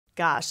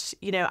gosh,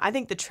 I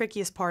think the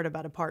trickiest part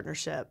about a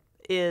partnership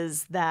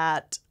is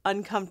that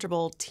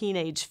uncomfortable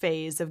teenage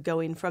phase of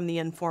going from the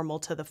informal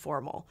to the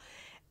formal.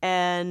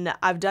 And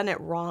I've done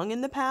it wrong in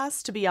the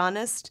past, to be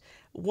honest.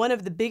 One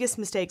of the biggest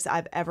mistakes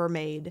I've ever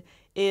made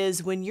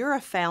is when you're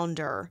a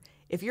founder,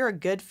 if you're a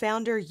good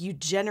founder, you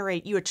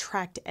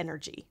attract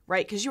energy,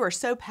 right? Because you are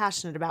so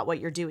passionate about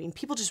what you're doing.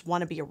 People just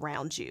want to be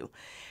around you.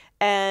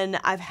 And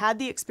I've had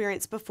the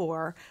experience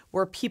before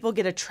where people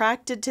get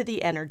attracted to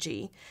the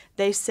energy.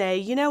 They say,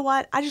 you know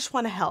what? I just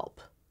want to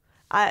help.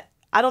 I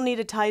don't need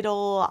a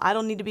title. I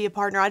don't need to be a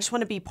partner. I just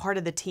want to be part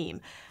of the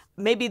team.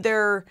 Maybe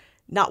they're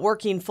not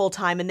working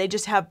full-time and they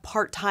just have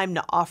part-time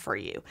to offer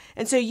you.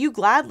 And so you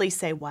gladly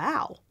say,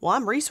 wow, well,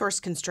 I'm resource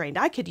constrained.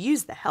 I could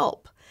use the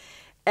help.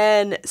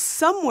 And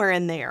somewhere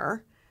in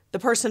there, the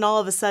person all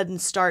of a sudden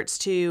starts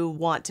to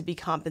want to be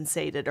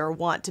compensated or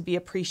want to be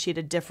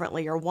appreciated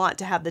differently or want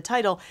to have the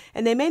title,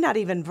 and they may not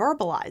even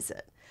verbalize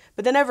it.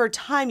 But then over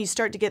time, you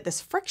start to get this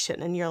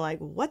friction and you're like,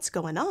 what's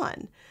going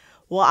on?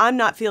 Well, I'm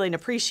not feeling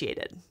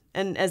appreciated.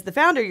 And as the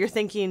founder, you're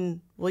thinking,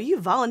 well, you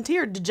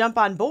volunteered to jump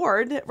on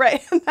board,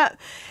 right?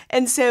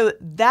 And so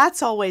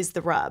that's always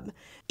the rub.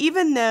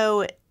 Even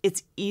though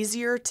it's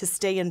easier to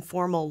stay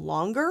informal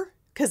longer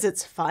because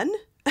it's fun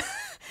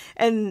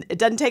and it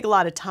doesn't take a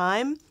lot of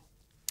time,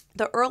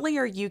 the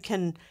earlier you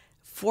can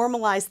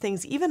formalize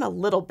things even a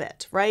little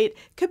bit, right?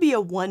 Could be a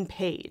one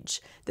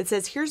page that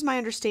says, here's my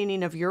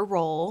understanding of your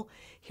role.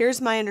 Here's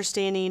my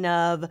understanding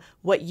of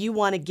what you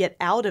want to get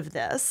out of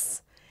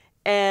this.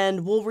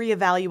 And we'll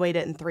reevaluate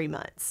it in 3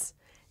 months.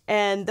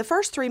 And the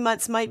first 3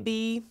 months might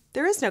be,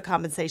 there is no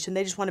compensation.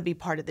 They just want to be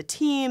part of the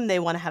team. They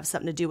want to have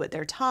something to do with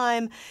their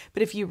time.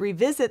 But if you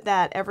revisit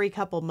that every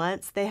couple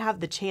months, they have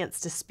the chance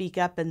to speak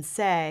up and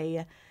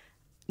say,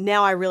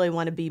 now I really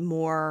want to be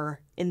more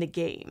in the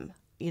game.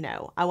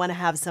 I want to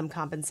have some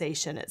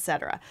compensation,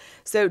 etc.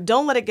 So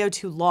don't let it go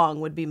too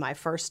long would be my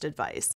first advice.